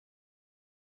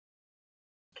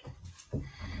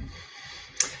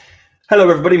Hello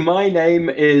everybody, my name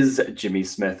is Jimmy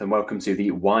Smith and welcome to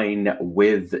the Wine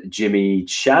with Jimmy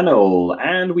channel.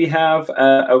 And we have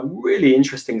a really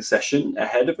interesting session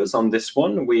ahead of us on this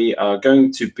one. We are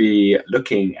going to be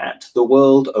looking at the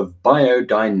world of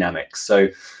biodynamics. So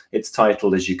it's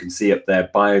titled, as you can see up there,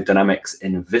 Biodynamics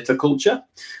in Viticulture.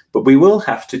 But we will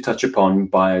have to touch upon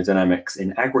biodynamics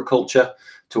in agriculture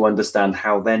to understand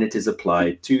how then it is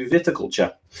applied to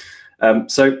viticulture.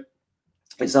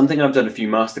 It's something I've done a few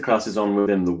masterclasses on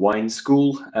within the Wine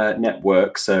School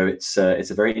network, so it's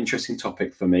a very interesting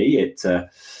topic for me.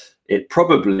 It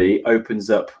probably opens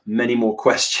up many more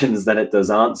questions than it does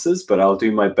answers, but I'll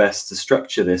do my best to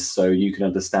structure this so you can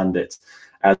understand it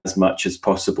as much as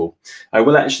possible. I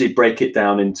will actually break it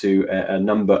down into a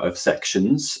number of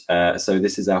sections. So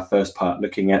this is our first part,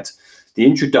 looking at the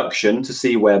introduction to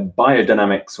see where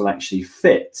biodynamics will actually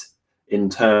fit in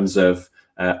terms of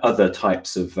other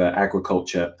types of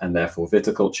agriculture and therefore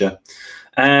viticulture.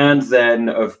 And then,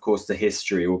 of course, the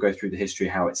history. We'll go through the history,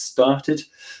 how it started,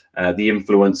 the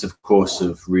influence, of course,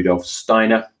 of Rudolf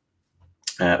Steiner,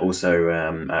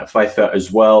 also Pfeiffer,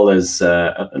 as well as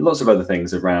lots of other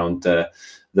things around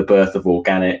the birth of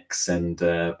organics and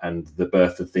the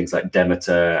birth of things like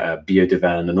Demeter,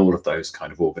 Biodynamics, and all of those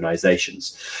kind of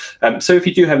organizations. So if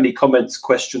you do have any comments,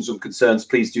 questions, or concerns,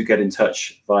 please do get in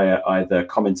touch via either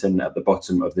commenting at the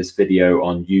bottom of this video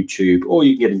on YouTube, or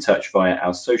you can get in touch via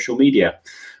our social media,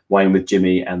 Wine with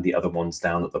Jimmy, and the other ones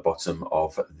down at the bottom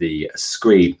of the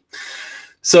screen.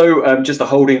 So just a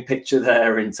holding picture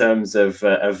there in terms of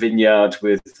a vineyard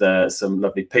with some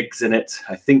lovely pigs in it.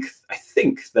 I think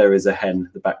there is a hen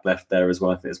at the back left there as well.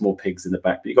 I think there's more pigs in the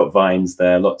back, but you've got vines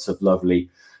there, lots of lovely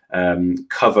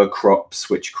cover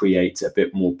crops, which create a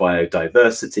bit more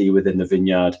biodiversity within the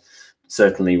vineyard.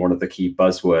 Certainly one of the key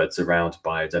buzzwords around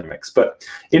biodynamics. But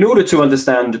in order to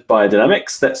understand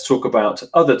biodynamics, let's talk about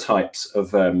other types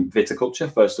of viticulture,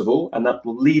 first of all, and that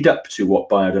will lead up to what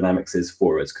biodynamics is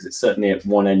for us, because it's certainly at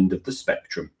one end of the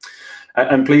spectrum.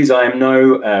 And please, I am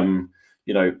no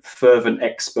fervent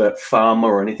expert farmer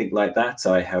or anything like that.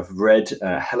 I have read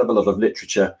a hell of a lot of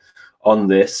literature on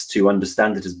this to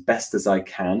understand it as best as I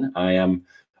can.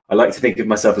 I like to think of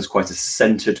myself as quite a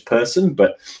centered person,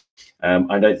 but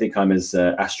I don't think I'm as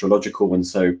astrological and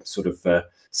so sort of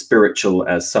spiritual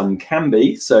as some can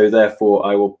be. So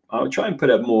therefore, I'll try and put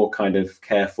a more kind of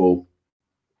careful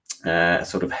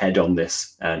sort of head on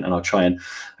this, and I'll try and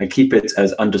keep it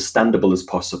as understandable as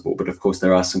possible. But of course,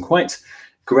 there are some quite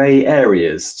grey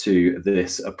areas to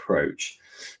this approach.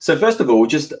 So first of all,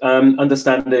 just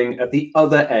understanding at the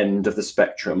other end of the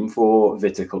spectrum for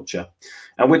viticulture.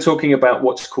 And we're talking about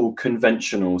what's called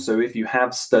conventional. So if you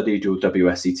have studied your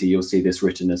WSET, you'll see this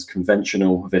written as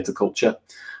conventional viticulture,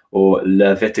 or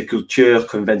la viticulture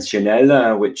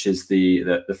conventionnelle, which is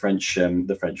the French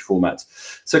format.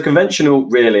 So conventional,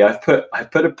 really, I've put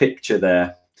a picture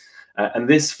there. And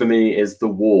this for me is the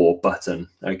war button.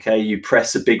 Okay, you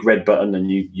press a big red button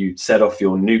and you set off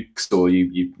your nukes, or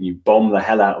you bomb the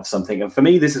hell out of something. And for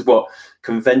me, this is what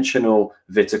conventional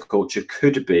viticulture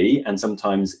could be, and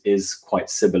sometimes is quite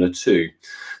similar to.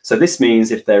 So this means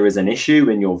if there is an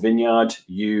issue in your vineyard,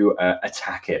 you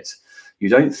attack it. You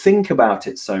don't think about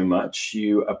it so much.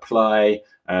 You apply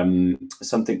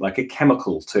something like a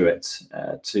chemical to it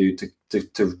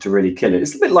to really kill it.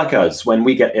 It's a bit like us. When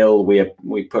we get ill, we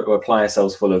apply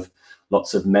ourselves full of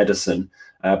lots of medicine.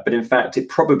 But in fact, it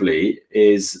probably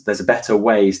is, there's better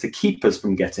ways to keep us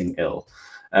from getting ill.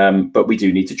 But we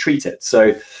do need to treat it.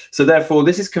 So therefore,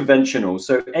 this is conventional.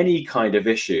 So any kind of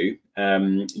issue,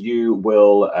 you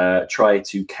will try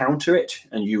to counter it,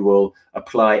 and you will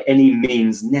apply any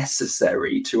means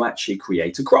necessary to actually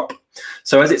create a crop.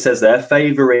 So as it says there,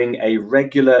 favoring a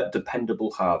regular,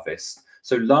 dependable harvest.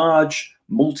 So large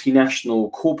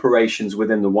multinational corporations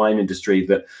within the wine industry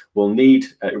that will need,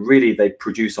 really, they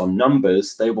produce on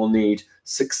numbers, they will need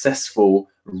successful,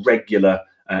 regular,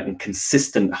 and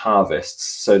consistent harvests.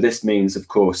 So this means, of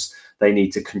course, they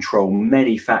need to control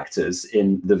many factors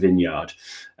in the vineyard.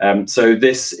 So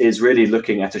this is really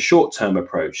looking at a short-term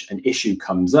approach. An issue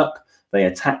comes up, they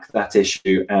attack that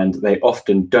issue, and they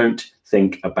often don't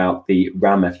think about the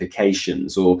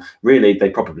ramifications, or really they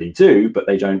probably do, but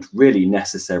they don't really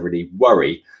necessarily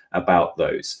worry about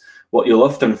those. What you'll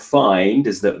often find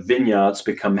is that vineyards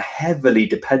become heavily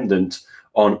dependent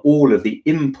on all of the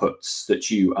inputs that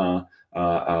you are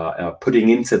putting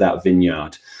into that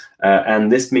vineyard. And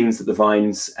this means that the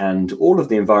vines and all of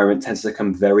the environment tends to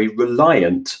become very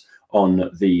reliant on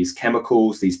these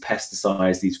chemicals, these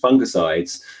pesticides, these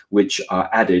fungicides, which are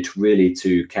added really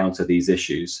to counter these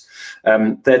issues.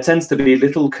 There tends to be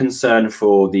little concern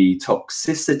for the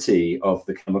toxicity of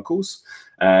the chemicals.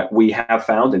 We have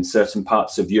found in certain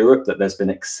parts of Europe that there's been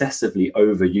excessively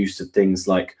overuse of things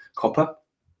like copper.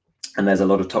 And there's a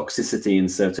lot of toxicity in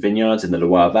certain vineyards in the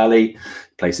Loire Valley,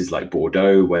 places like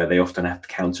Bordeaux, where they often have to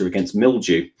counter against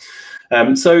mildew.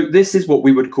 So this is what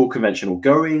we would call conventional,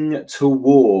 going to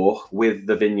war with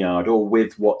the vineyard or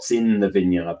with what's in the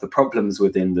vineyard, the problems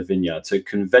within the vineyard. So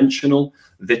conventional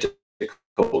viticulture.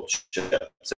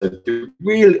 So the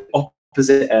real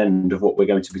opposite end of what we're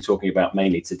going to be talking about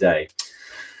mainly today.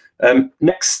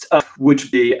 Next up would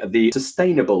be the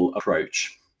sustainable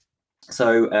approach.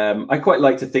 So I quite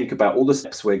like to think about all the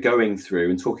steps we're going through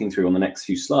and talking through on the next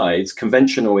few slides.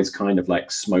 Conventional is kind of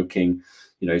like smoking,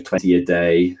 20 a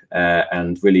day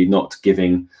and really not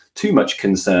giving too much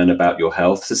concern about your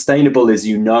health. Sustainable is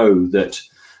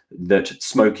that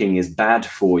smoking is bad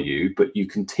for you, but you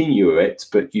continue it,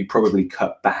 but you probably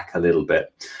cut back a little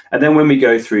bit. And then when we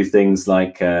go through things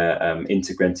like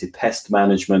integrated pest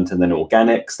management and then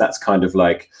organics, that's kind of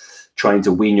like trying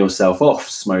to wean yourself off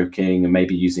smoking and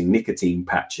maybe using nicotine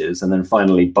patches. And then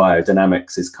finally,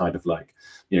 biodynamics is kind of like,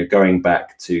 going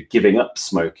back to giving up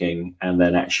smoking and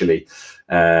then actually,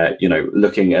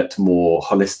 looking at more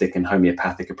holistic and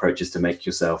homeopathic approaches to make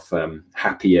yourself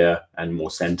happier and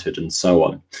more centered and so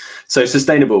on. So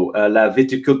sustainable, la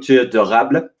viticulture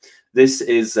durable. This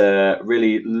is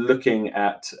really looking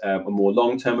at a more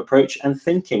long-term approach and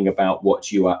thinking about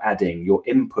what you are adding, your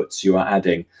inputs you are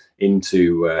adding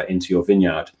into your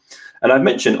vineyard. And I've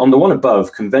mentioned on the one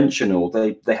above, conventional,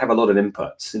 they have a lot of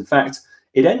inputs. In fact,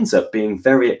 it ends up being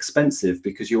very expensive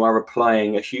because you are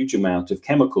applying a huge amount of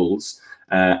chemicals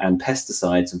and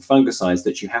pesticides and fungicides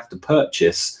that you have to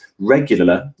purchase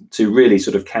regular to really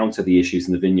sort of counter the issues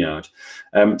in the vineyard.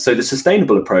 So the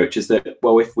sustainable approach is that,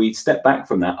 well, if we step back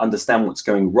from that, understand what's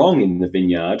going wrong in the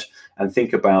vineyard and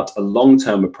think about a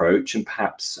long-term approach and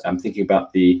perhaps thinking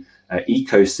about the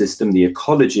ecosystem, the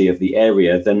ecology of the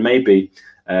area, then maybe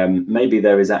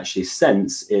there is actually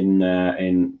sense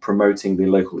in promoting the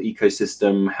local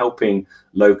ecosystem, helping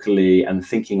locally and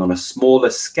thinking on a smaller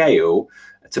scale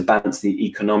to balance the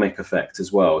economic effect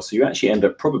as well. So you actually end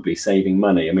up probably saving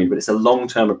money. But it's a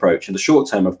long-term approach. In the short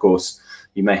term, of course,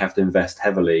 you may have to invest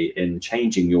heavily in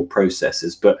changing your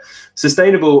processes, but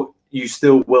sustainable, you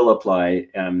still will apply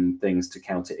things to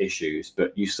counter issues,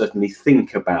 but you certainly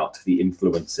think about the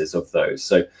influences of those.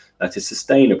 So that is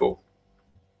sustainable.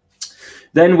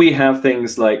 Then we have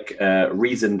things like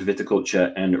reasoned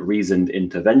viticulture and reasoned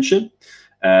intervention.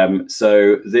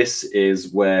 So this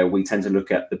is where we tend to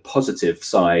look at the positive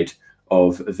side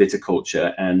of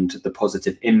viticulture and the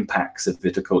positive impacts of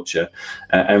viticulture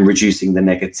and reducing the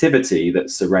negativity that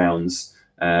surrounds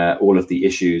all of the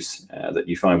issues that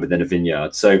you find within a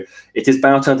vineyard. So it is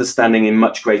about understanding in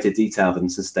much greater detail than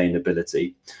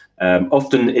sustainability.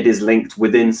 Often it is linked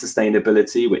within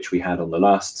sustainability, which we had on the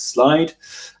last slide.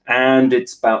 And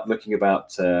it's about looking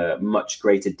about much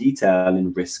greater detail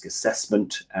in risk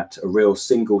assessment at a real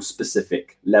single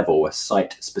specific level, a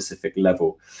site specific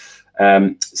level.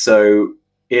 So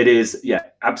it is,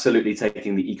 absolutely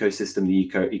taking the ecosystem,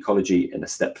 the ecology in a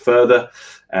step further.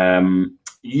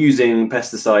 Using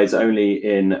pesticides only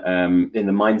in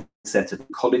the mindset of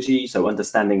ecology, so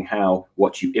understanding how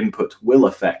what you input will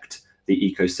affect the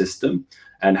ecosystem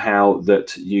and how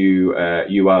that you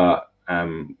are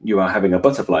having a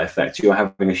butterfly effect. You are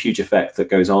having a huge effect that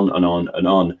goes on and on and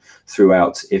on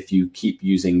throughout if you keep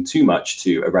using too much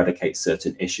to eradicate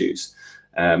certain issues.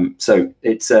 So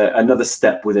it's another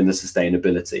step within the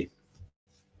sustainability.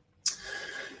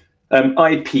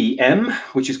 IPM,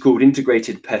 which is called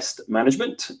Integrated Pest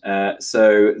Management.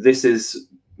 So this is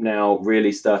now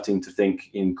really starting to think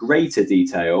in greater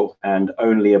detail and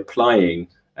only applying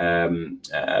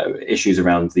issues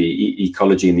around the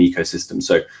ecology and the ecosystem.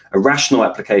 So a rational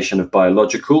application of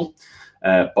biological,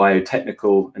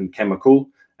 biotechnical and chemical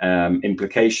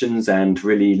implications and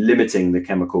really limiting the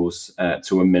chemicals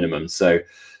to a minimum. So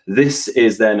this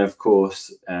is then, of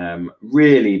course,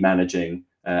 really managing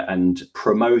and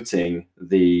promoting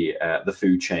the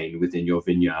food chain within your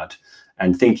vineyard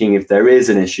and thinking if there is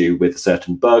an issue with a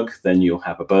certain bug, then you'll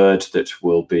have a bird that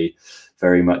will be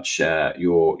very much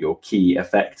your key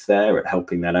effect there at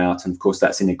helping that out. And of course,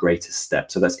 that's in a greater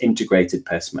step. So that's integrated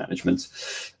pest management.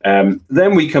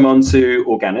 Then we come on to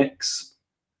organics.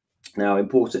 Now,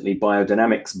 importantly,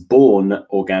 biodynamics born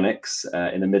organics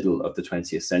in the middle of the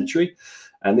 20th century.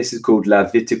 And this is called la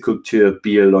viticulture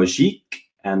biologique.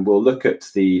 And we'll look at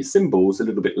the symbols a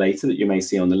little bit later that you may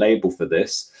see on the label for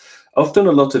this. often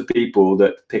a lot of people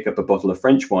that pick up a bottle of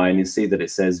French wine and see that it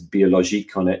says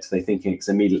biologique on it, they're thinking it's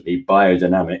immediately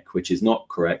biodynamic, which is not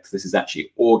correct. This is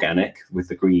actually organic with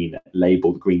the green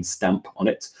label, the green stamp on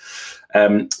it.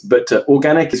 But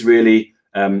organic is really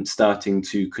starting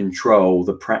to control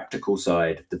the practical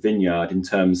side of the vineyard in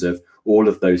terms of all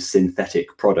of those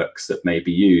synthetic products that may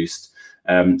be used.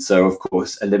 So, of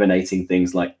course, eliminating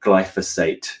things like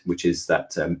glyphosate, which is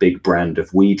that big brand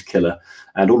of weed killer,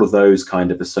 and all of those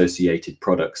kind of associated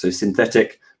products. So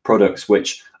synthetic products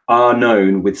which are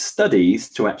known with studies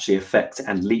to actually affect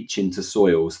and leach into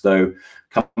soils, though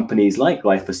companies like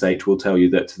glyphosate will tell you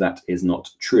that that is not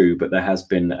true, but there has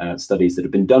been studies that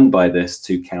have been done by this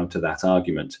to counter that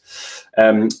argument.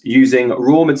 Using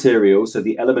raw materials, so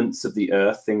the elements of the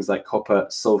earth, things like copper,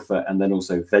 sulfur, and then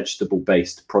also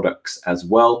vegetable-based products as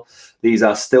well. These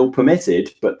are still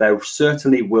permitted, but there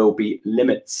certainly will be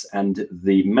limits and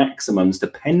the maximums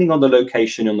depending on the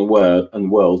location in the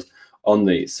world on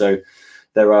these. So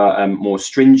there are more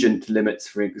stringent limits,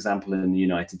 for example, in the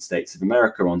United States of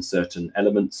America on certain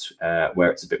elements,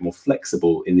 where it's a bit more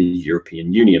flexible in the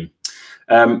European Union.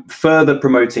 Further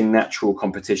promoting natural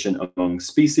competition among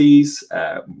species,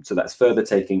 so that's further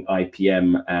taking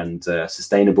IPM and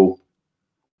sustainable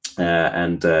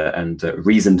and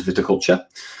reasoned viticulture.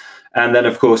 And then,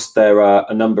 of course, there are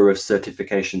a number of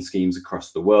certification schemes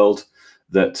across the world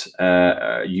that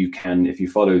you can, if you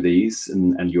follow these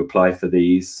and you apply for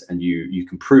these and you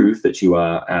can prove that you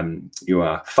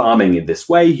are farming in this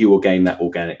way, you will gain that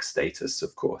organic status,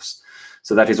 of course.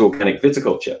 So that is organic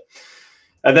viticulture.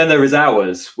 And then there is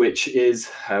ours, which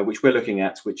we're looking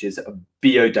at, which is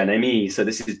biodynamics. So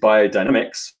this is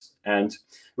biodynamics. And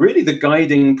really the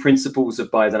guiding principles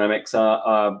of biodynamics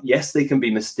are, yes, they can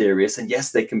be mysterious, and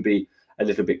yes, they can be a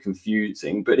little bit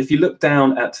confusing. But if you look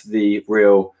down at the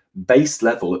real base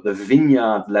level, at the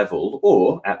vineyard level,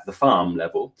 or at the farm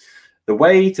level, the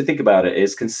way to think about it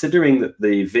is considering that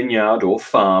the vineyard or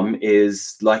farm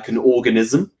is like an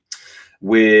organism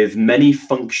with many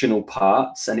functional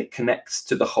parts, and it connects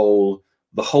to the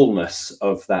wholeness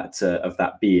of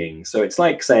that being. So it's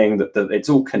like saying that it's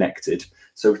all connected.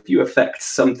 So if you affect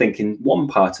something in one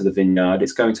part of the vineyard,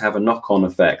 it's going to have a knock-on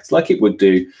effect, like it would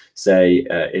do, say,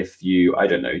 if you, I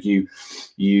don't know,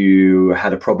 you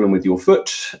had a problem with your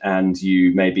foot and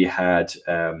you maybe had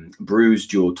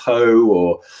bruised your toe,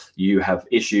 or you have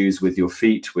issues with your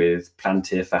feet with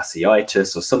plantar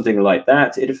fasciitis or something like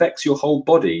that. It affects your whole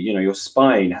body. You know, your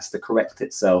spine has to correct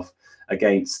itself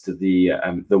against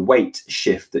the weight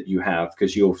shift that you have,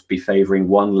 because you'll be favoring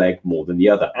one leg more than the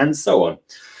other, and so on.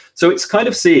 So it's kind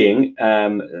of seeing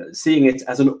it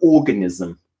as an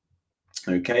organism.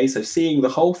 Okay, so seeing the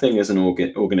whole thing as an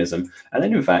organism, and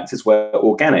then in fact is where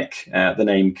organic, the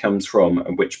name comes from,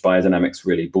 which biodynamics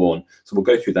really born. So we'll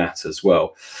go through that as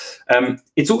well.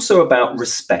 It's also about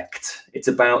respect. It's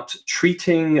about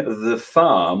treating the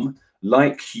farm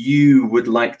like you would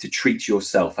like to treat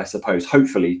yourself, I suppose,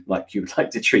 hopefully like you would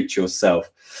like to treat yourself.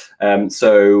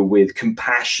 So with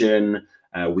compassion,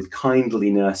 with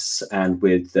kindliness, and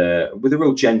with a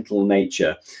real gentle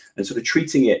nature, and sort of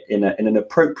treating it in an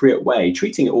appropriate way,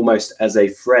 treating it almost as a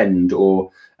friend or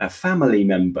a family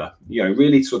member, you know,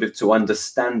 really sort of to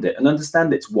understand it and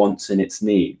understand its wants and its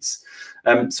needs.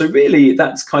 So really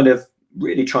that's kind of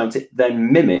really trying to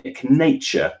then mimic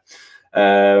nature,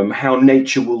 how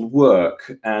nature will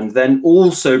work, and then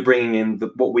also bringing in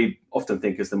what we often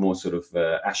think is the more sort of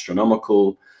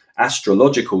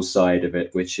astrological side of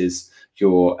it, which is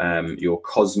your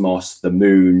cosmos, the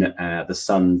moon, the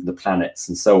sun, the planets,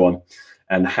 and so on,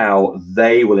 and how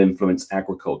they will influence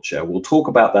agriculture. We'll talk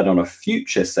about that on a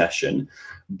future session,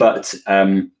 but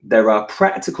there are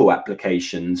practical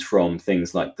applications from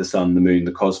things like the sun, the moon,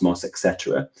 the cosmos,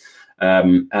 etc.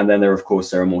 And then there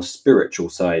are more spiritual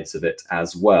sides of it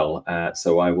as well.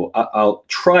 So I'll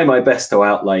try my best to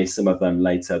outlay some of them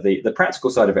later. The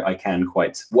practical side of it I can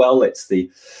quite well. It's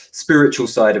the spiritual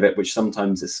side of it which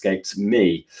sometimes escapes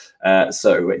me.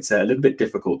 So it's a little bit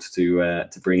difficult to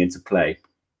bring into play.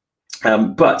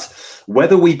 But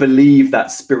whether we believe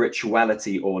that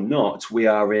spirituality or not, we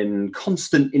are in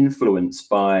constant influence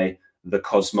by the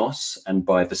cosmos and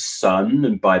by the sun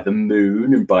and by the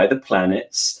moon and by the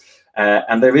planets.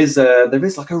 And there is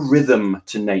like a rhythm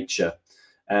to nature.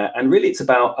 And really it's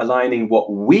about aligning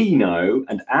what we know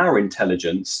and our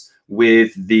intelligence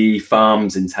with the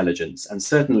farm's intelligence. And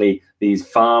certainly these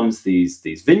farms, these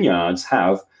vineyards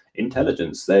have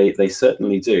intelligence. They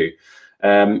certainly do.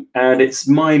 And it's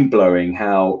mind-blowing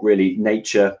how really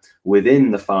nature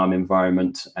within the farm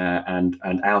environment and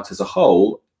out as a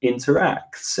whole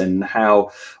interacts and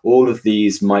how all of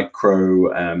these micro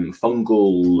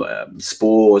fungal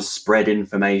spores spread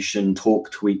information,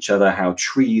 talk to each other, how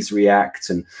trees react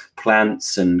and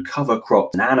plants and cover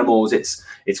crops and animals.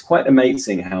 It's quite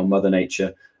amazing how Mother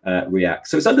Nature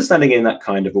reacts. So it's understanding in that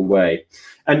kind of a way.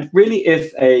 And really,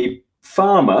 if a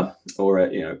farmer or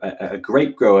a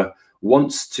grape grower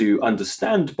wants to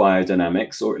understand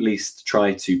biodynamics, or at least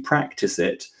try to practice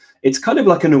it, it's kind of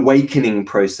like an awakening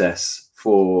process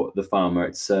for the farmer.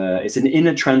 It's an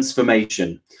inner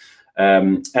transformation,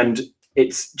 and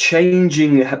it's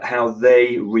changing how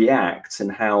they react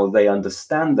and how they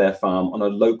understand their farm on a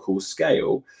local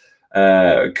scale.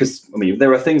 Because I mean,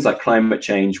 there are things like climate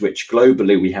change, which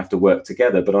globally we have to work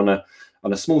together, but on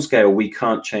a small scale, we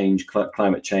can't change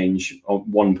climate change on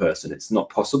one person. It's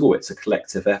not possible. It's a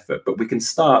collective effort. But we can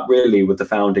start really with the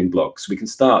founding blocks. We can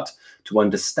start to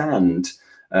understand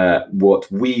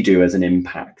what we do as an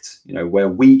impact, where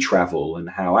we travel and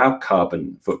how our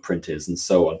carbon footprint is and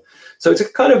so on. So it's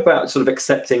kind of about sort of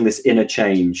accepting this inner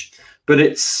change, but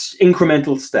it's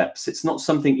incremental steps. It's not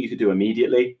something you could do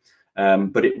immediately,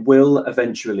 but it will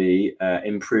eventually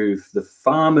improve the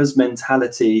farmer's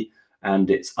mentality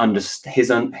and it's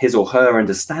his or her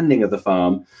understanding of the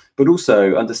farm, but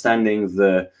also understanding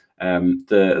the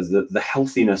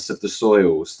healthiness of the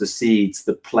soils, the seeds,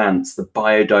 the plants, the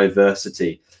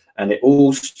biodiversity. And it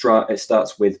all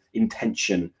starts with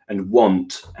intention and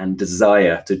want and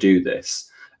desire to do this.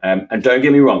 And don't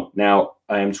get me wrong, now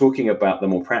I am talking about the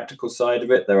more practical side of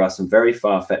it. There are some very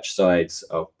far-fetched sides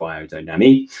of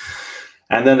biodynamics.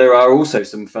 And then there are also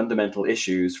some fundamental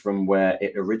issues from where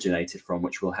it originated from,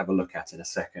 which we'll have a look at in a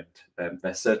second.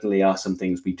 There certainly are some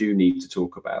things we do need to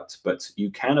talk about, but you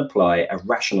can apply a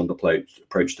rational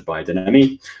approach to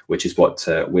biodynamics, which is what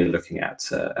we're looking at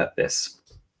this.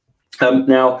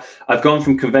 Now, I've gone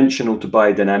from conventional to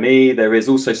biodynamics. There is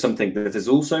also something that is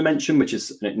also mentioned, which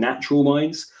is natural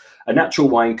wines. A natural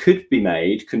wine could be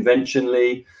made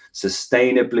conventionally,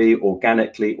 sustainably,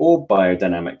 organically, or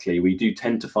biodynamically. We do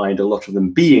tend to find a lot of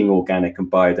them being organic and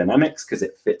biodynamics because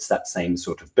it fits that same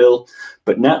sort of bill.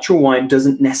 But natural wine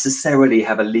doesn't necessarily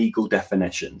have a legal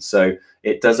definition. So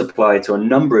it does apply to a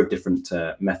number of different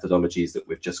methodologies that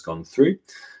we've just gone through.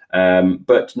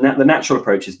 But the natural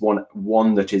approach is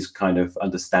one that is kind of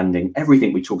understanding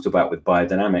everything we talked about with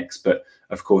biodynamics, but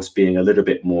of course being a little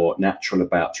bit more natural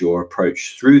about your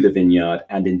approach through the vineyard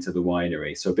and into the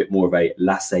winery. So a bit more of a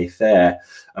laissez-faire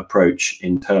approach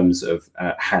in terms of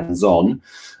hands-on.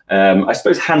 I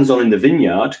suppose hands-on in the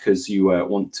vineyard because you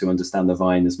want to understand the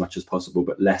vine as much as possible,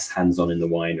 but less hands-on in the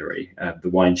winery. The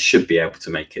wine should be able to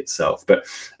make itself. But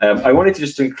I wanted to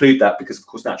just include that because, of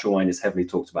course, natural wine is heavily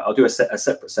talked about. I'll do a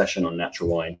separate session on natural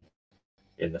wine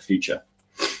in the future.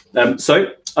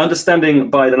 So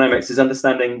understanding biodynamics is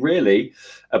understanding really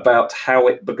about how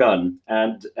it begun,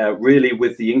 and really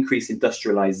with the increased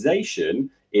industrialization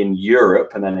in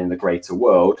Europe and then in the greater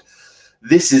world,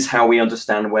 this is how we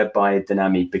understand where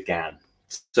biodynamics began.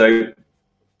 So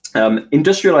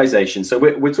industrialization. So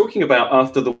we're talking about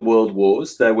after the World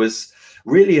Wars, there was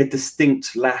really a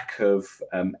distinct lack of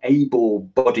able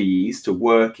bodies to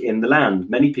work in the land.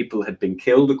 Many people had been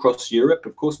killed across Europe.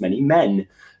 Of course, many men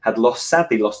had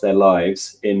sadly lost their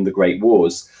lives in the Great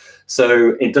Wars.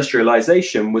 So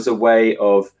industrialization was a way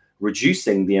of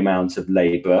reducing the amount of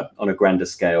labor on a grander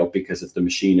scale because of the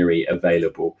machinery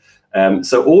available.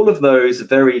 So all of those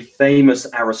very famous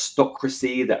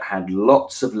aristocracy that had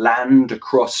lots of land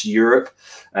across Europe,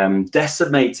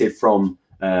 decimated from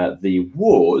the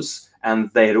wars, and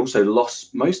they had also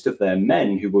lost most of their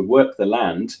men who would work the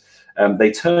land.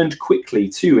 They turned quickly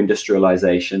to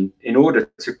industrialization in order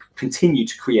to continue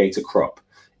to create a crop,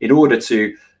 in order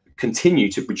to continue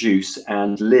to produce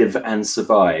and live and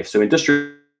survive. So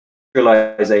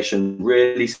industrialization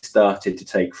really started to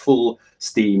take full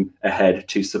steam ahead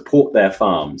to support their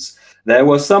farms. There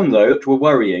were some, though, that were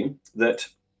worrying that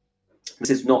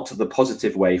this is not the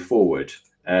positive way forward.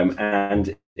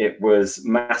 And it was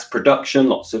mass production,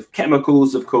 lots of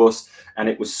chemicals, of course, and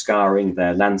it was scarring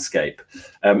their landscape.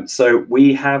 So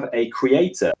we have a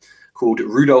creator called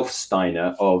Rudolf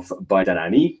Steiner of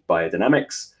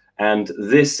Biodynamics. And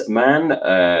this man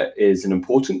is an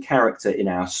important character in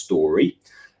our story.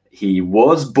 He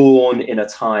was born in a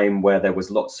time where there was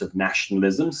lots of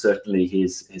nationalism. Certainly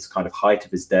his kind of height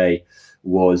of his day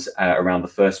was around the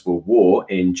First World War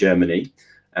in Germany.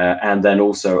 And then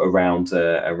also around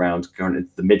the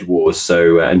mid-wars,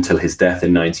 so until his death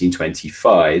in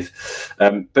 1925.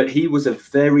 But he was a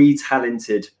very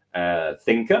talented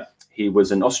thinker. He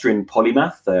was an Austrian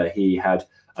polymath. He had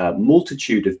a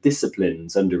multitude of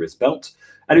disciplines under his belt.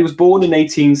 And he was born in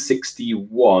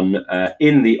 1861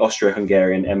 in the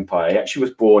Austro-Hungarian Empire. He actually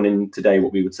was born in today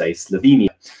what we would say Slovenia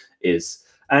is.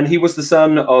 And he was the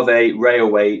son of a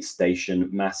railway station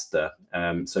master.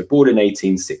 So born in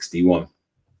 1861.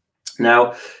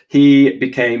 Now, he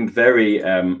became very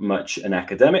much an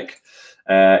academic.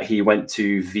 He went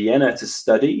to Vienna to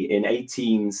study in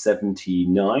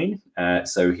 1879.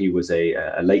 So he was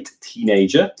a late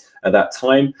teenager at that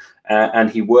time. And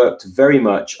he worked very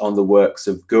much on the works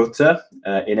of Goethe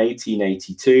in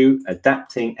 1882,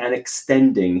 adapting and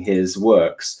extending his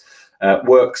works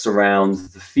around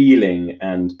the feeling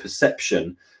and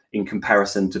perception in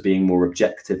comparison to being more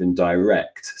objective and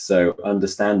direct. So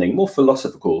understanding, more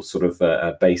philosophical sort of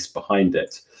base behind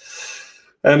it.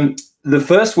 The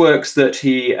first works that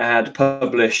he had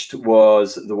published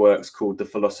was the works called The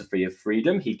Philosophy of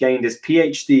Freedom. He gained his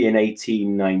PhD in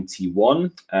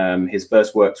 1891. His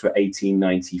first works were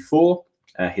 1894.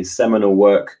 His seminal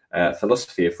work,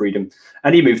 Philosophy of Freedom,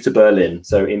 and he moved to Berlin,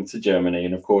 so into Germany,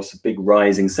 and of course a big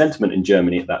rising sentiment in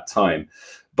Germany at that time.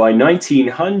 By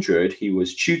 1900, he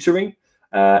was tutoring,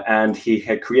 and he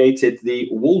had created the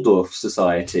Waldorf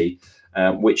Society,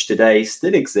 which today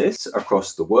still exists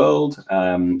across the world.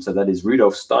 So that is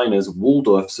Rudolf Steiner's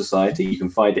Waldorf Society. You can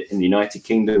find it in the United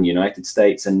Kingdom, United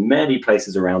States, and many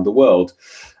places around the world.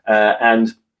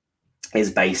 And is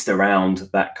based around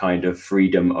that kind of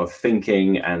freedom of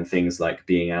thinking and things like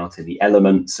being out in the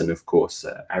elements and, of course,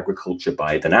 agriculture,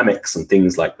 biodynamics and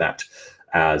things like that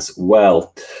as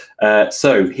well.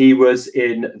 So he was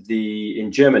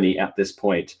in Germany at this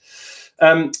point.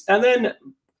 And then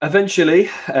eventually,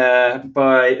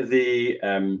 by the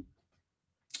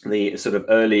sort of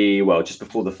early, well, just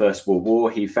before the First World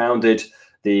War, he founded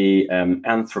the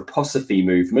anthroposophy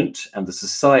movement and the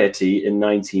society in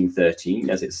 1913,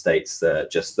 as it states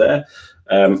just there.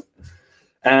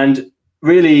 And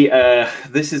really,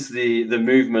 this is the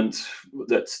movement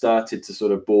that started to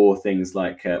sort of bore things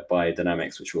like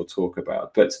biodynamics, which we'll talk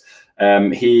about. But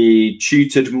he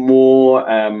tutored more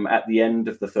at the end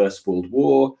of the First World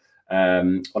War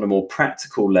on a more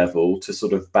practical level to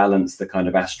sort of balance the kind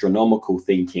of astronomical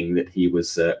thinking that he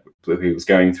was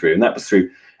going through, and that was through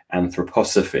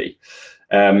anthroposophy.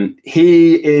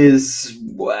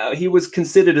 He was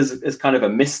considered as kind of a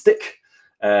mystic,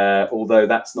 although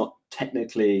that's not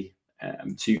technically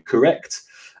too correct,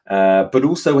 but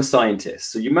also a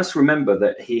scientist. So you must remember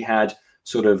that he had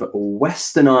sort of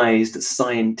westernized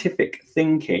scientific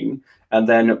thinking and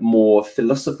then more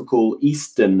philosophical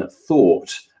Eastern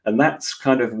thought. And that's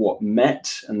kind of what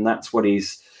met, and that's what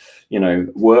he's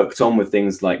worked on with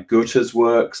things like Goethe's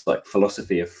works, like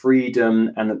Philosophy of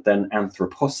Freedom, and then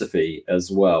anthroposophy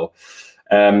as well.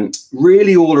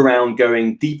 Really all around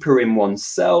going deeper in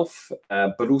oneself,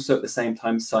 but also at the same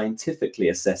time scientifically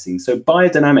assessing. So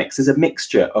biodynamics is a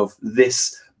mixture of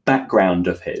this background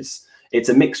of his. It's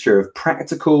a mixture of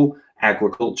practical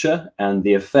agriculture and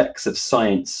the effects of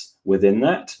science within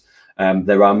that.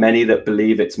 There are many that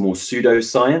believe it's more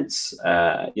pseudoscience,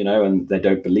 and they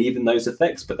don't believe in those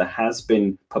effects, but there has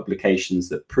been publications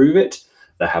that prove it.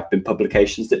 There have been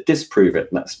publications that disprove it,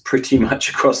 and that's pretty much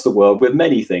across the world with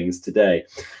many things today.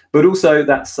 But also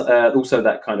that's also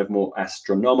that kind of more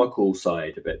astronomical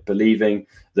side of it, believing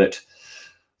that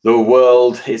the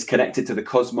world is connected to the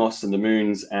cosmos and the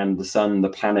moons and the sun, the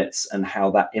planets, and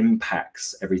how that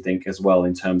impacts everything as well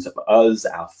in terms of us,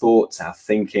 our thoughts, our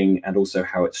thinking, and also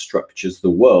how it structures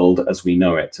the world as we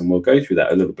know it. And we'll go through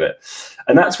that a little bit.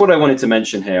 And that's what I wanted to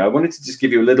mention here. I wanted to just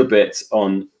give you a little bit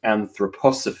on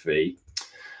anthroposophy.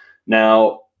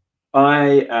 Now,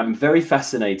 I am very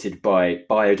fascinated by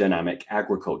biodynamic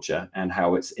agriculture and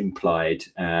how it's implied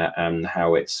and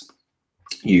how it's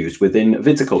used within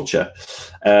viticulture.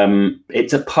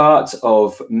 It's a part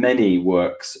of many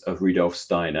works of Rudolf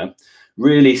Steiner,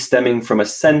 really stemming from a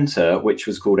center which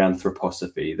was called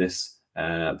anthroposophy, this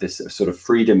sort of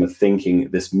freedom of thinking,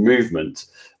 this movement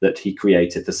that he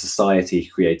created, the society he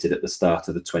created at the start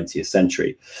of the 20th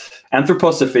century.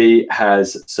 Anthroposophy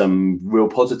has some real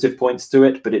positive points to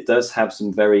it, but it does have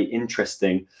some very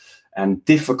interesting and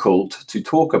difficult to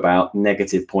talk about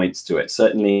negative points to it,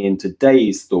 certainly in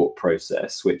today's thought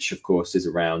process, which of course is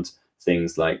around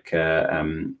things like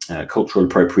cultural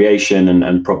appropriation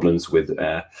and problems with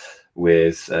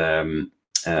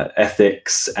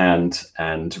ethics and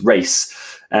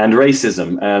race and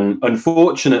racism. And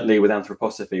unfortunately with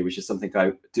anthroposophy, which is something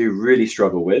I do really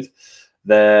struggle with,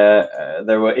 there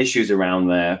were issues around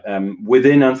there.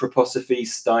 Within anthroposophy,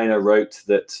 Steiner wrote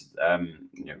that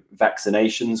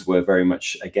vaccinations were very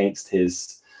much against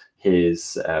his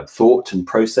thought and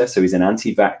process, so he's an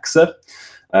anti-vaxxer.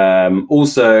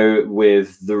 Also,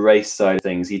 with the race side of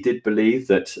things, he did believe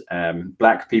that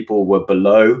black people were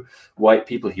below white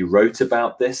people. He wrote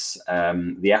about this.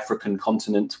 The African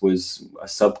continent was a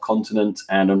subcontinent,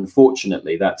 and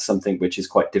unfortunately, that's something which is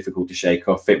quite difficult to shake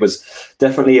off. It was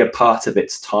definitely a part of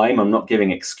its time. I'm not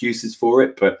giving excuses for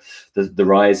it, but the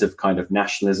rise of kind of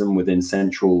nationalism within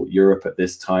Central Europe at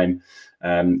this time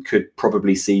could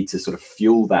probably see to sort of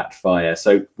fuel that fire.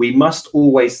 So we must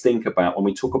always think about, when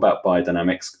we talk about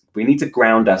biodynamics, we need to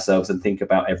ground ourselves and think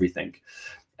about everything.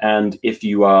 And if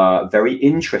you are very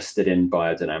interested in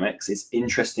biodynamics, it's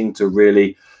interesting to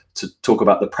really talk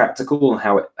about the practical and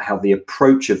how the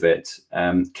approach of it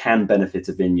can benefit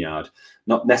a vineyard,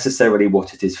 not necessarily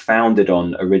what it is founded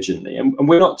on originally. And I'm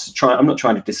not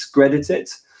trying to discredit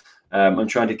it. I'm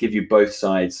trying to give you both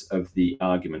sides of the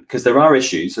argument, because there are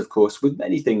issues, of course, with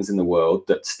many things in the world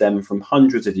that stem from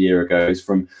hundreds of years ago,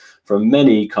 from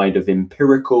many kind of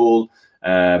empirical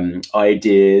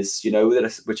ideas, you know,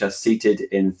 which are seated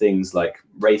in things like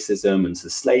racism and the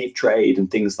slave trade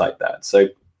and things like that. So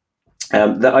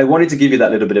that I wanted to give you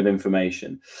that little bit of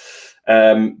information.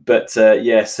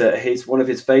 Yes, one of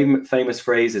his famous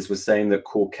phrases was saying that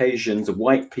Caucasians,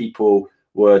 white people,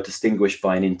 were distinguished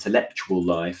by an intellectual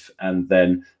life, and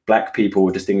then black people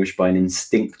were distinguished by an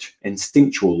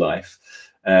instinctual life.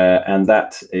 And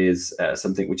that is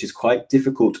something which is quite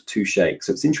difficult to shake.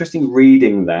 So it's interesting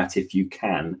reading that, if you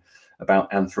can,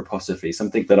 about anthroposophy,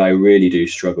 something that I really do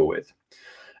struggle with.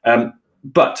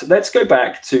 But let's go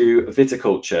back to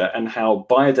viticulture and how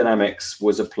biodynamics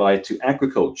was applied to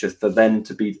agriculture for then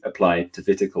to be applied to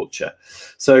viticulture.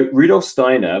 So Rudolf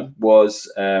Steiner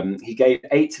he gave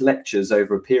 8 lectures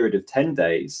over a period of 10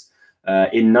 days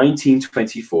in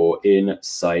 1924 in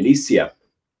Silesia.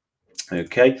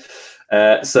 Okay,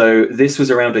 so this was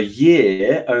around a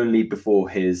year only before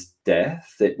his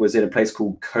death. It was in a place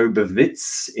called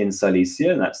Kobowitz in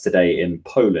Silesia, and that's today in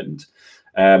Poland.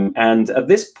 And at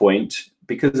this point,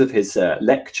 because of his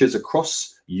lectures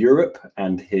across Europe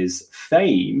and his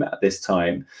fame at this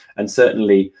time, and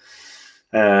certainly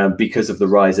because of the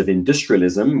rise of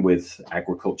industrialism with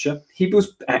agriculture, he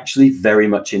was actually very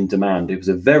much in demand. He was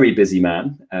a very busy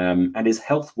man, and his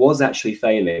health was actually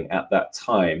failing at that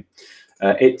time.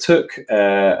 It took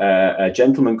a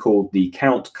gentleman called the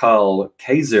Count Karl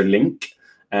Kaiserlink,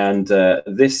 and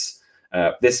this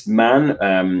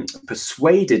man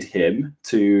persuaded him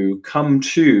to come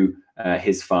to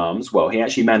his farms. Well, he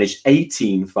actually managed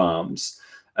 18 farms,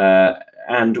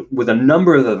 and with a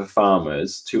number of other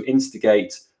farmers, to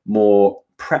instigate more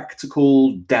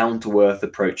practical, down-to-earth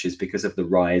approaches because of the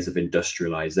rise of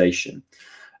industrialization.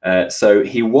 So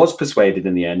he was persuaded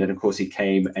in the end, and of course he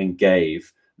came and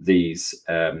gave these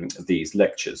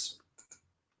lectures.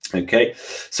 Okay,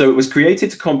 so it was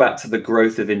created to combat the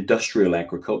growth of industrial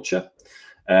agriculture.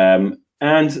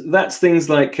 And that's things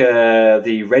like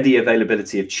the ready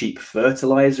availability of cheap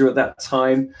fertilizer at that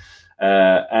time,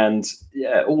 and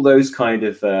all those kind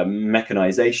of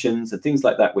mechanizations and things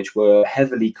like that, which were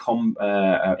heavily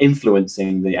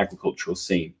influencing the agricultural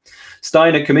scene.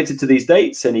 Steiner committed to these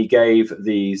dates, and he gave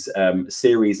these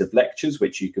series of lectures,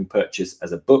 which you can purchase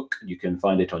as a book. You can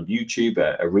find it on YouTube,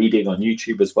 a reading on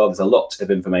YouTube as well. There's a lot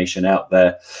of information out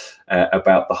there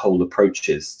about the whole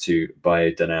approaches to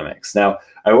biodynamics. Now,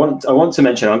 I want to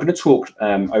mention, I'm going to talk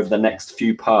over the next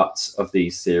few parts of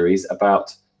these series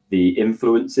about the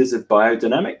influences of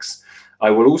biodynamics. I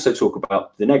will also talk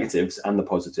about the negatives and the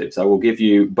positives. I will give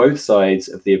you both sides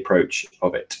of the approach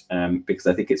of it, because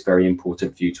I think it's very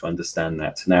important for you to understand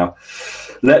that. Now,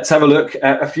 let's have a look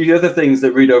at a few other things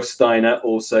that Rudolf Steiner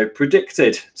also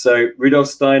predicted. So Rudolf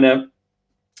Steiner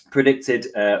predicted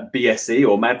BSE,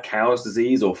 or mad cow's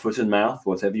disease, or foot and mouth,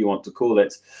 whatever you want to call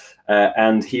it.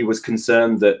 And he was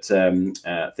concerned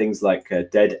that things like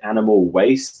dead animal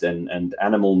waste and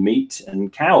animal meat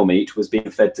and cow meat was being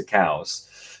fed to cows.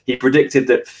 He predicted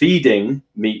that feeding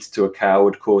meat to a cow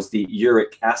would cause the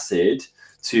uric acid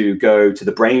to go to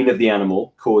the brain of the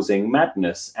animal, causing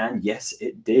madness. And yes,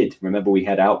 it did. Remember, we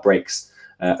had outbreaks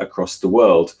across the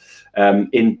world.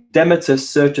 In Demeter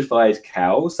certified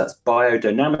cows, that's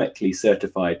biodynamically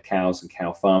certified cows and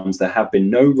cow farms, there have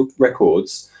been no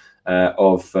records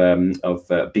of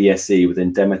BSE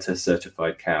within Demeter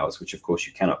certified cows, which of course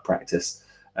you cannot practice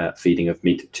feeding of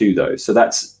meat to those. So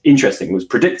that's interesting. It was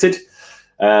predicted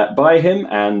by him,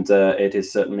 and it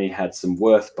has certainly had some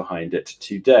worth behind it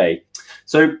today.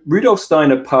 So Rudolf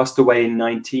Steiner passed away in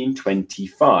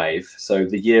 1925, so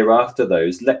the year after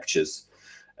those lectures.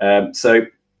 So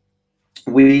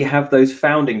we have those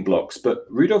founding blocks, but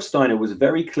Rudolf Steiner was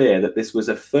very clear that this was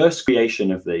a first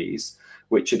creation of these,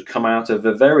 which had come out of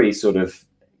a very sort of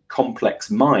complex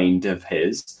mind of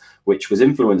his, which was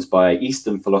influenced by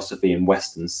Eastern philosophy and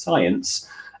Western science.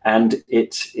 And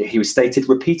he was stated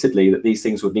repeatedly that these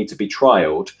things would need to be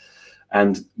trialed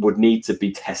and would need to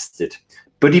be tested.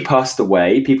 But he passed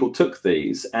away, people took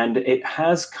these, and it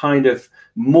has kind of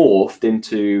morphed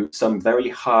into some very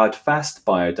hard, fast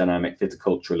biodynamic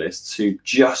viticulturalists who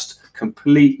just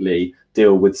completely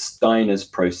deal with Steiner's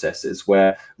processes,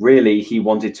 where really he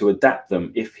wanted to adapt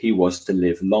them if he was to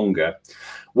live longer.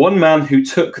 One man who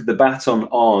took the baton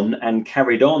on and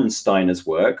carried on Steiner's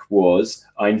work was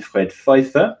Einfred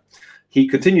Pfeiffer. He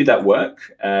continued that work,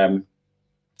 and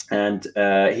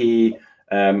he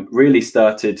really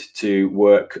started to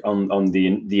work on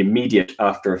the immediate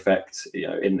after effects,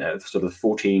 in sort of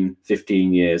 14,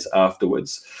 15 years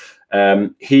afterwards.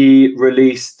 He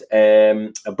released a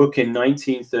book in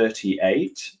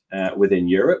 1938 within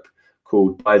Europe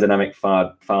called Biodynamic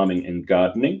Farming and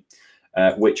Gardening,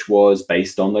 which was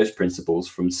based on those principles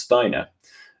from Steiner.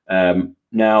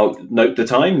 Now, note the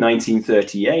time,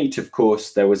 1938, of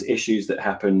course, there was issues that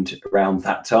happened around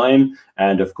that time,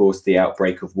 and of course, the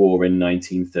outbreak of war in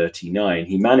 1939.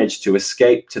 He managed to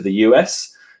escape to the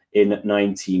US in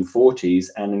 1940s,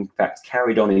 and in fact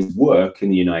carried on his work in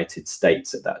the United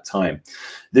States at that time.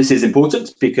 This is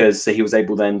important because he was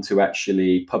able then to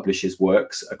actually publish his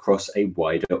works across a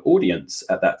wider audience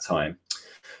at that time.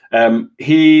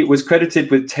 He was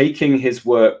credited with taking his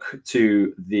work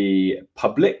to the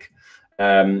public.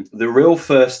 The real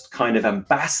first kind of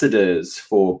ambassadors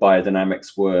for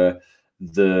biodynamics were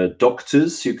the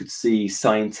doctors who could see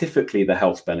scientifically the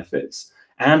health benefits,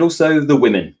 and also the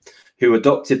women who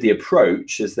adopted the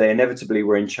approach as they inevitably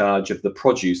were in charge of the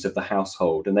produce of the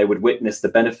household, and they would witness the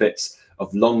benefits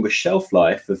of longer shelf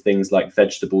life of things like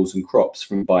vegetables and crops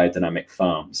from biodynamic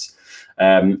farms.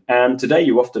 And today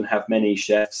you often have many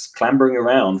chefs clambering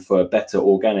around for better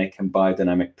organic and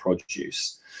biodynamic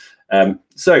produce.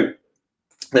 So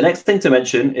the next thing to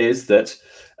mention is that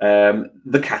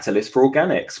the catalyst for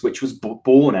organics, which was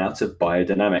born out of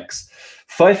biodynamics.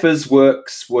 Pfeiffer's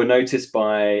works were noticed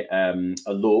by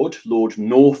a Lord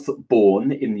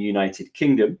Northbourne in the United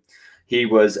Kingdom. He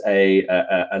was a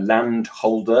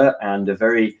landholder and a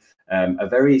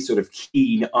very sort of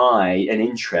keen eye and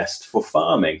interest for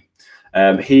farming.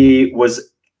 He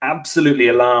was absolutely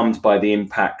alarmed by the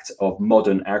impact of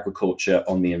modern agriculture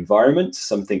on the environment,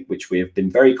 something which we have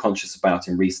been very conscious about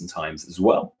in recent times as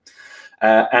well.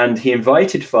 And he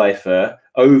invited Pfeiffer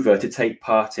over to take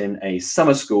part in a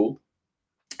summer school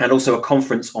and also a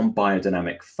conference on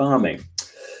biodynamic farming.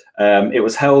 It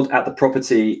was held at the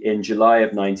property in July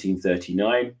of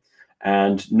 1939.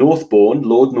 And Lord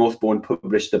Northbourne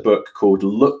published a book called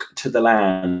Look to the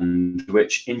Land,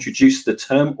 which introduced the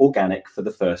term organic for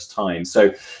the first time.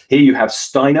 So here you have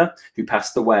Steiner, who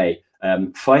passed away.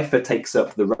 Pfeiffer takes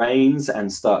up the reins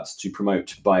and starts to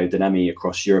promote biodynamics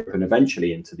across Europe and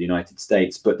eventually into the United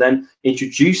States, but then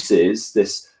introduces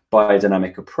this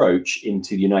biodynamic approach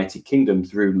into the United Kingdom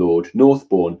through Lord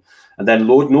Northbourne. And then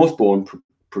Lord Northbourne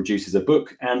produces a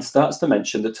book and starts to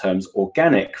mention the terms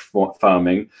organic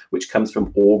farming, which comes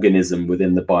from organism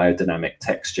within the biodynamic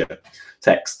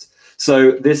text.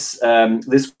 So this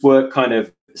work kind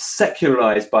of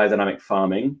secularized biodynamic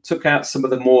farming, took out some of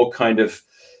the more kind of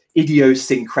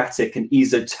idiosyncratic and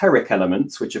esoteric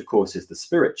elements, which of course is the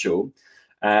spiritual,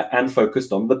 and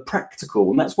focused on the practical.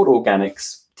 And that's what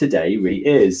organics today really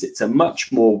is. It's a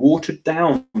much more watered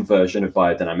down version of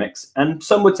biodynamics, and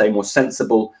some would say more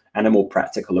sensible and a more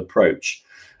practical approach.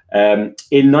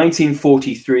 In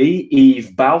 1943,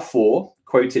 Yves Balfour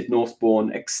quoted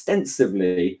Northbourne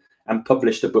extensively and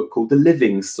published a book called The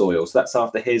Living Soil. So that's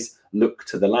after his Look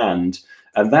to the Land.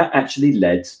 And that actually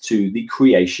led to the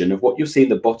creation of what you'll see in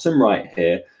the bottom right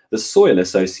here, the Soil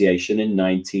Association in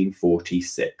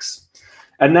 1946.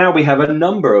 And now we have a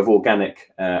number of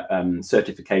organic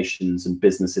certifications and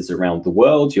businesses around the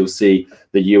world. You'll see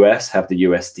the US have the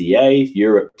USDA,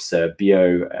 Europe's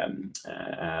bio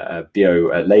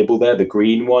label there, the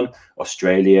green one,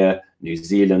 Australia, New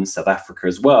Zealand, South Africa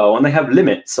as well. And they have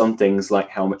limits on things like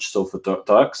how much sulfur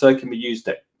dioxide can be used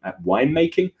at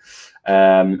winemaking,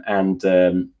 and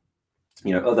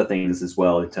other things as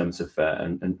well in terms of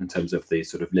the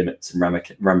sort of limits and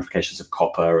ramifications of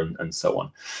copper and so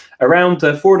on. Around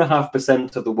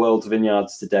 4.5% of the world's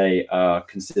vineyards today are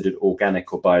considered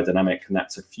organic or biodynamic, and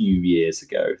that's a few years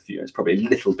ago. It's probably a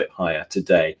little bit higher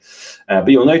today. But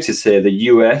you'll notice here the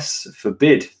US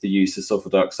forbid the use of sulfur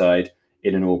dioxide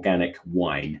in an organic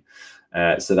wine.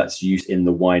 So that's used in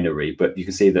the winery. But you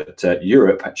can see that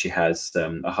Europe actually has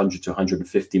 100 to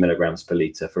 150 milligrams per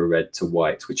litre for red to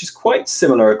white, which is quite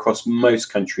similar across most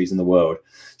countries in the world,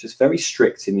 just very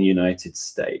strict in the United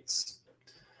States.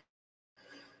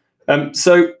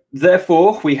 So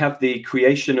therefore, we have the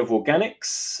creation of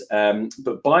organics,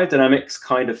 but biodynamics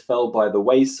kind of fell by the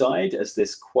wayside as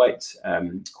this quite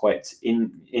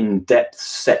in-depth,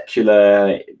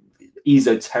 secular,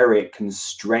 esoteric and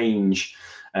strange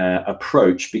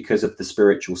approach because of the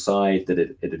spiritual side that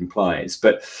it implies.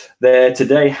 But there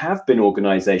today have been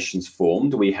organizations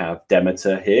formed. We have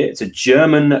Demeter here. It's a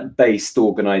German-based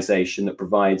organization that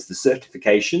provides the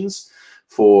certifications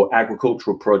for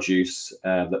agricultural produce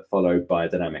that follow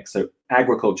biodynamics. So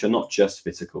agriculture, not just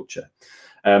viticulture.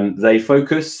 They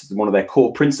focus, one of their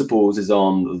core principles is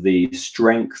on the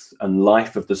strength and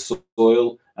life of the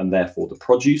soil and therefore the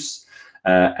produce.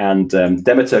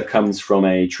 Demeter comes from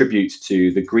a tribute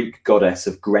to the Greek goddess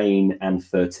of grain and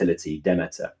fertility,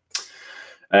 Demeter.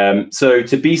 So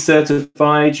to be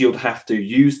certified, you'll have to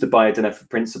use the biodynamic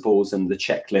principles and the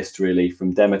checklist really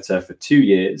from Demeter for 2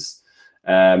 years.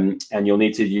 And you'll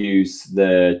need to use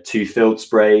the 2 field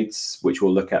sprays, which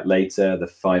we'll look at later, the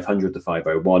 500, the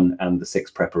 501, and the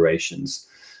 6 preparations.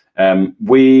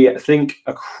 We think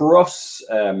across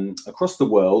the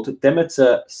world,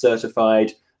 Demeter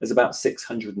certified, there's about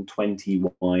 620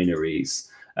 wineries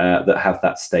that have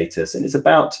that status, and it's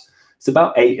about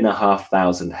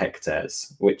 8,500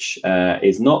 hectares, which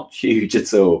is not huge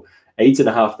at all.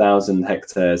 8,500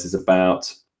 hectares is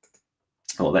about,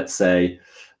 well, let's say,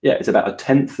 yeah, it's about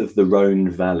 1/10 of the Rhone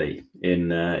Valley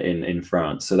in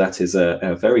France. So that is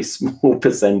a very small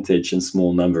percentage and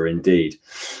small number indeed.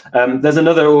 There's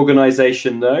another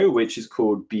organization though, which is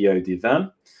called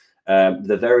Biodynamics.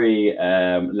 The very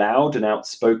loud and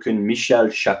outspoken Michel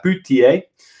Chapoutier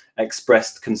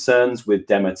expressed concerns with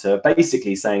Demeter,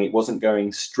 basically saying it wasn't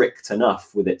going strict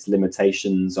enough with its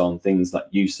limitations on things like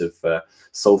use of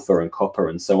sulfur and copper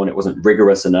and so on. It wasn't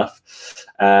rigorous enough.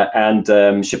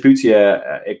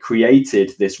 Chapoutier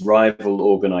created this rival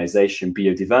organization,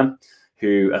 Biodynamics,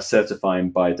 who are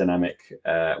certifying biodynamic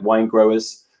wine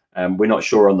growers. We're not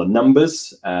sure on the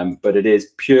numbers, but it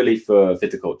is purely for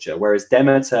viticulture, whereas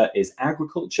Demeter is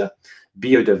agriculture.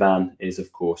 Biodynamics is,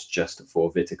 of course, just for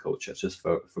viticulture, just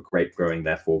for grape growing,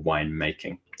 therefore wine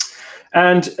making.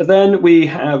 And then we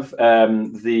have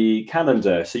the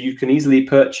calendar. So you can easily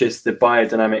purchase the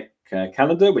biodynamic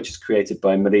calendar, which is created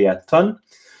by Maria Thun.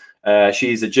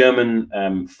 She's a German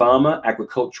farmer,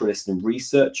 agriculturalist, and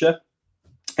researcher,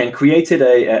 and created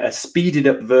a speeded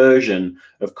up version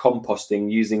of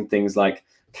composting using things like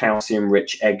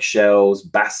calcium-rich eggshells,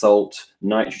 basalt,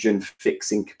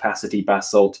 nitrogen-fixing capacity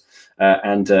basalt,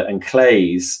 and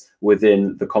clays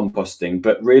within the composting,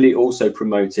 but really also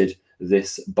promoted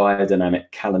this biodynamic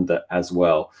calendar as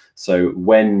well. So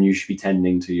when you should be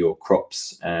tending to your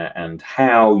crops and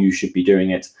how you should be doing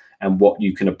it and what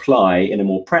you can apply in a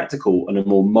more practical and a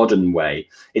more modern way.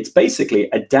 It's basically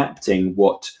adapting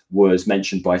what was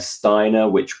mentioned by Steiner,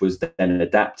 which was then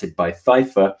adapted by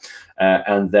Pfeiffer,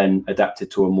 and then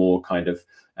adapted to a more kind of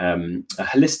a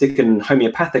holistic and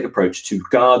homeopathic approach to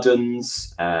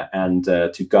gardens and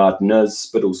to gardeners,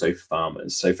 but also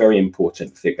farmers. So very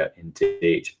important figure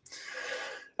indeed.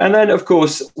 And then, of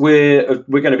course, we're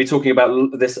going to be talking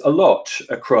about this a lot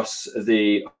across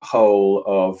the whole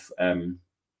of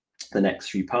the next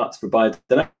few parts for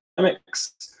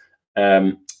biodynamics.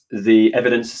 The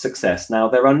evidence of success. Now,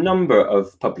 there are a number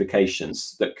of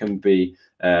publications that can be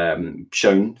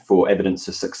shown for evidence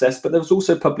of success, but there's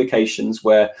also publications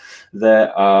where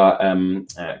there are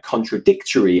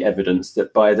contradictory evidence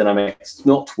that biodynamics is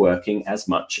not working as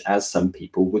much as some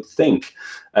people would think.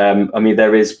 I mean,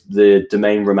 there is the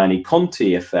Domaine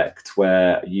Romani-Conti effect,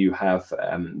 where you have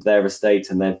their estate,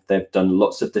 and they've done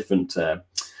lots of different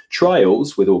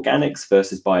trials with organics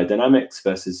versus biodynamics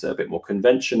versus a bit more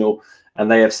conventional, and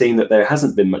they have seen that there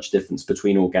hasn't been much difference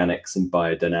between organics and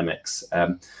biodynamics.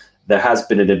 There has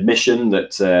been an admission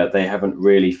that they haven't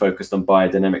really focused on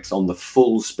biodynamics on the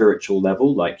full spiritual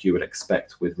level, like you would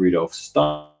expect with Rudolf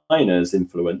Steiner's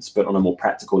influence, but on a more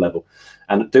practical level.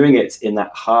 And doing it in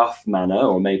that half manner,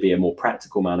 or maybe a more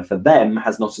practical manner, for them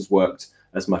has not as worked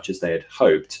as much as they had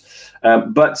hoped.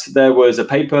 But there was a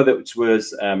paper that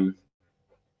was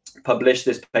published,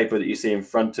 this paper that you see in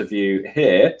front of you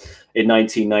here, in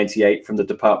 1998 from the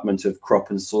Department of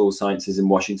Crop and Soil Sciences in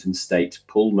Washington State,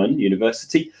 Pullman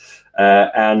University.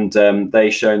 They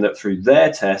shown that through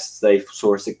their tests, they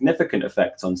saw a significant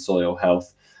effect on soil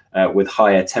health with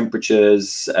higher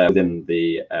temperatures within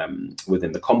the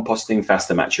composting,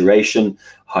 faster maturation,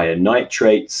 higher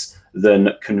nitrates, than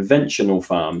conventional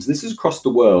farms. This is across the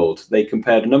world. They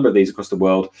compared a number of these across the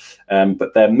world,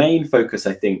 but their main focus,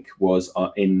 I think, was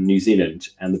in New Zealand,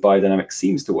 and the biodynamics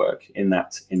seems to work in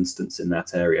that instance, in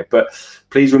that area. But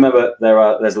please remember,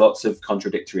 there's lots of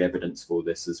contradictory evidence for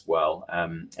this as well,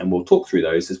 and we'll talk through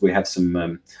those as we have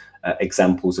some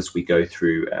examples as we go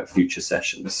through future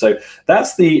sessions. So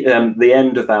that's the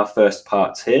end of our first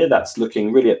part here. That's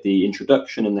looking really at the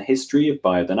introduction and the history of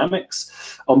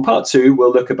biodynamics. On part 2,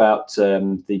 we'll look about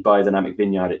the biodynamic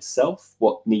vineyard itself,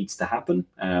 what needs to happen,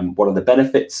 what are the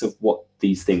benefits of what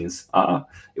these things are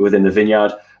within the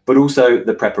vineyard, but also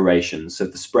the preparations, so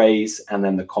the sprays and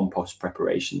then the compost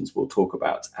preparations we'll talk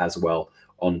about as well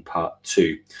on part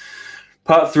 2.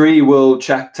 Part 3 will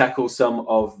tackle some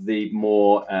of the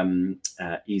more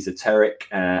esoteric,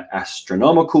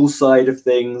 astronomical side of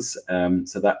things.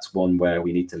 So that's one where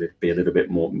we need to be a little bit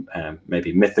more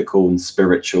maybe mythical and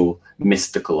spiritual,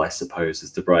 mystical, I suppose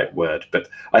is the right word. But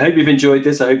I hope you've enjoyed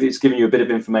this. I hope it's given you a bit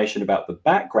of information about the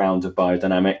background of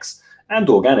biodynamics and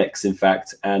organics, in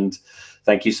fact. And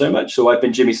thank you so much. So I've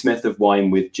been Jimmy Smith of Wine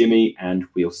with Jimmy, and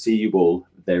we'll see you all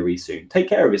very soon. Take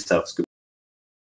care of yourselves.